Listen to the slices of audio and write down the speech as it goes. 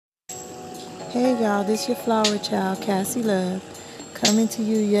Hey y'all, this your flower child, Cassie Love, coming to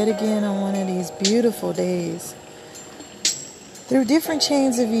you yet again on one of these beautiful days. Through different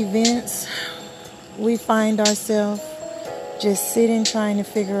chains of events, we find ourselves just sitting trying to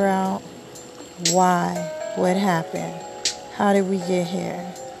figure out why, what happened, how did we get here,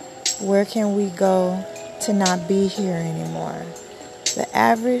 where can we go to not be here anymore. The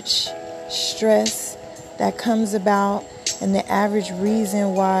average stress that comes about and the average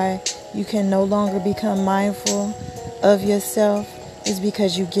reason why you can no longer become mindful of yourself is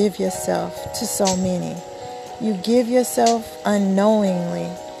because you give yourself to so many. You give yourself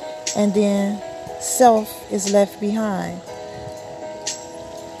unknowingly, and then self is left behind.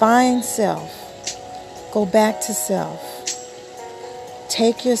 Find self. Go back to self.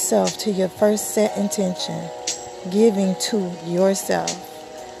 Take yourself to your first set intention, giving to yourself.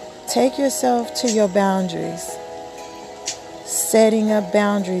 Take yourself to your boundaries. Setting up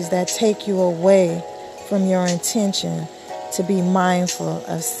boundaries that take you away from your intention to be mindful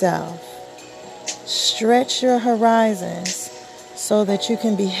of self. Stretch your horizons so that you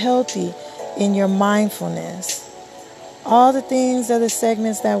can be healthy in your mindfulness. All the things are the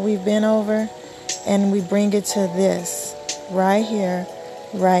segments that we've been over, and we bring it to this right here,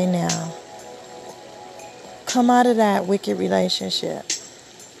 right now. Come out of that wicked relationship.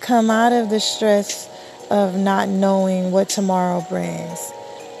 Come out of the stress of not knowing what tomorrow brings.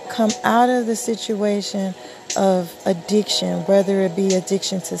 Come out of the situation of addiction, whether it be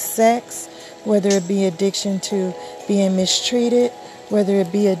addiction to sex, whether it be addiction to being mistreated, whether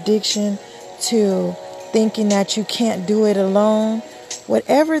it be addiction to thinking that you can't do it alone.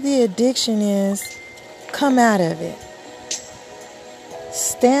 Whatever the addiction is, come out of it.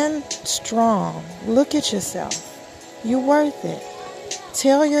 Stand strong. Look at yourself. You're worth it.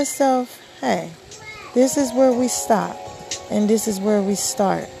 Tell yourself, hey, this is where we stop, and this is where we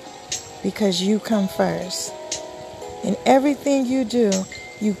start, because you come first. In everything you do,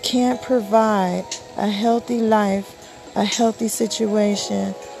 you can't provide a healthy life, a healthy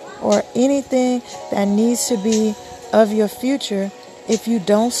situation, or anything that needs to be of your future if you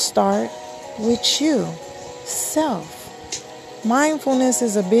don't start with you, self. Mindfulness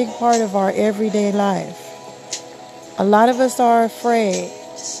is a big part of our everyday life. A lot of us are afraid,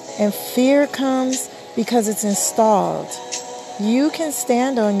 and fear comes because it's installed. You can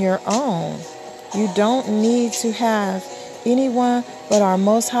stand on your own. You don't need to have anyone but our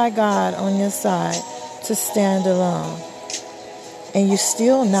Most High God on your side to stand alone. And you're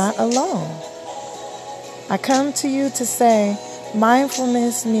still not alone. I come to you to say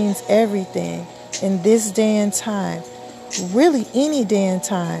mindfulness means everything in this day and time. Really any day and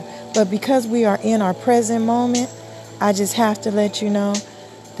time. But because we are in our present moment, I just have to let you know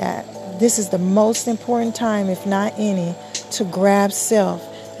that this is the most important time, if not any, to grab self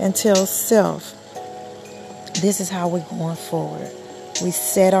and tell self, this is how we're going forward. We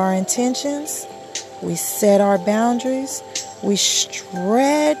set our intentions. We set our boundaries. We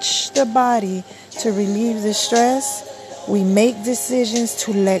stretch the body to relieve the stress. We make decisions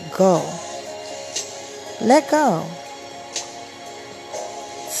to let go. Let go.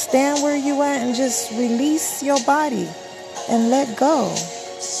 Stand where you at and just release your body and let go.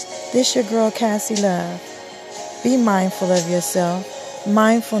 This your girl, Cassie Love. Be mindful of yourself.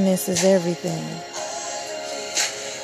 Mindfulness is everything.